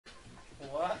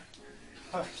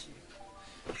Fuck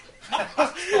you.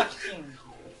 Fucking you.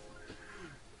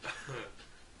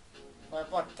 What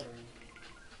about 3?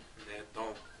 Yeah,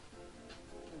 don't.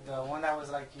 The one that was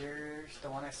like yours, the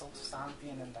one I sold to Santi,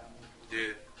 and then that one.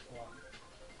 Yeah. Wow.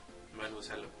 Mine was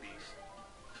hella beast.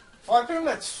 Well, I pretty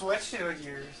much switched it with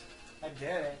yours. I did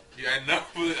it. Yeah, I know.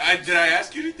 Did I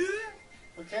ask you to do that?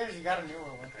 Who cares? You got a newer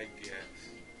one. I guess.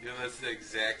 You know, that's the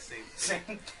exact same thing.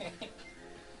 Same thing.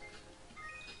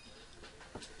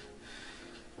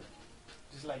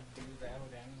 Just like do that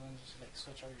with Amazon. Just like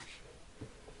switch all your shit.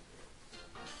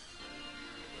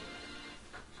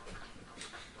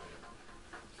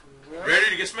 Ready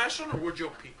to get smashed on, or would you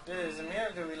pee? Dude, is it me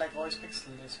or do we like always pick the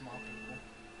small people?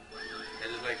 I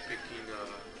just like picking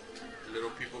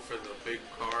little people for the big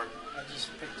car. I just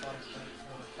picked always for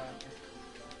the cracker.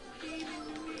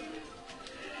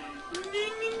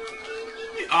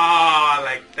 Ah,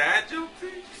 like that, Joe-P?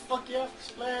 Fuck yeah,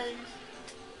 displays.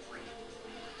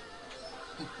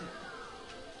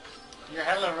 You're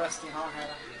hella rusty, huh,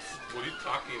 Hannah? What are you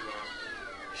talking about?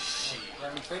 Shit.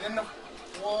 Let me put in the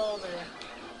wall there.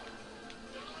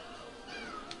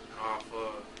 Oh,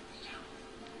 fuck.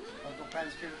 Uncle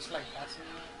Pan's people just like passing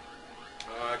me.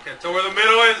 I can't tell where the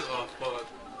middle is. Oh, fuck.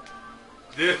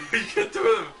 Dude, you can't tell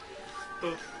where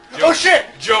the... Oh, shit!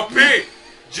 Joe-P!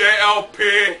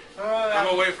 JLP! I'm gonna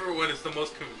I'm wait for when it's the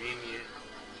most convenient.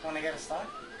 Wanna get a start?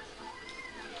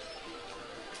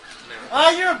 No. Oh,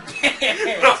 you're a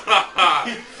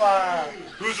bitch! Fuck.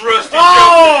 Who's rusty?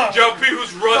 Oh! Joe-P,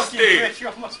 who's rusty? Fucking bitch, you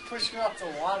almost pushed me off the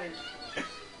water.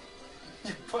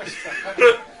 You pushed me.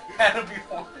 That'll be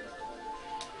one.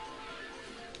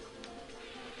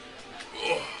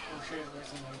 Oh, Oh shit, where's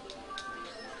the money?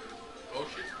 oh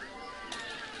shit.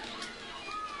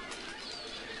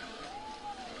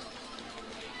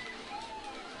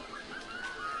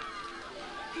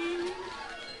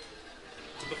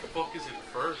 What the fuck is in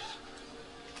first?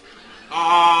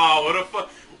 Ah, what a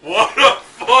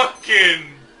fucking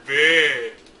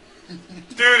bitch.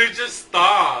 Dude, it just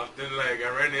stopped and like I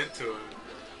ran into it.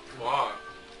 Fuck.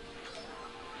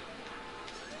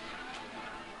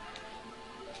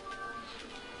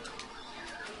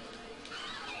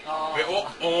 Oh. Wait,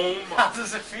 oh my. How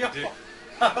does it feel? Dude.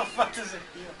 How the fuck does it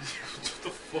feel? What the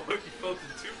fuck? You felt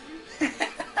it too?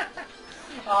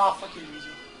 Oh, fucking easy.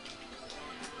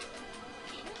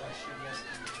 That shit, yes.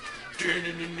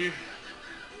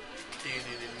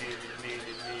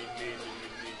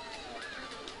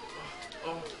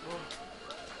 Oh.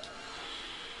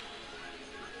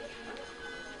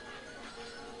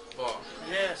 Fuck.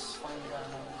 Yes, finally got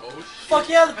another one. Oh shit. Fuck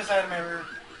yeah, the best item ever.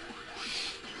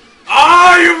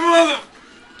 Ah, you mother...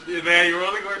 Yeah, man, you're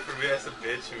only going for me. That's a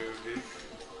bitch move, dude.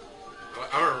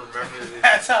 I don't remember this.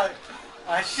 That's how.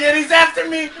 Ah, shit, he's after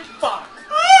me. Fuck.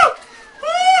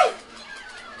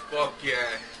 Fuck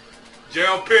yeah.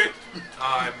 JLP.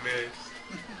 Ah, I missed.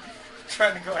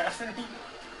 Trying to go after me.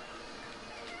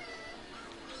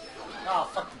 Oh,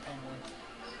 fuck the penguin.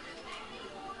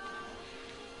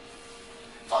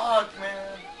 Fuck,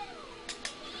 man.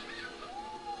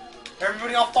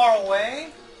 Everybody all far away?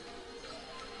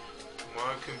 Come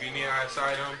on, convenient ass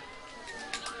item.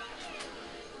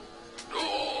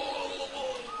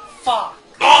 Fuck.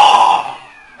 Oh!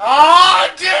 Oh,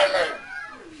 damn it!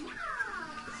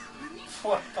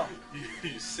 What the?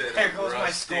 You said There I'm goes my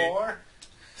rusty. score.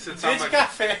 Since Bitch got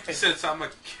fixed. since I'm a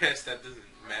guest, that doesn't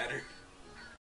matter.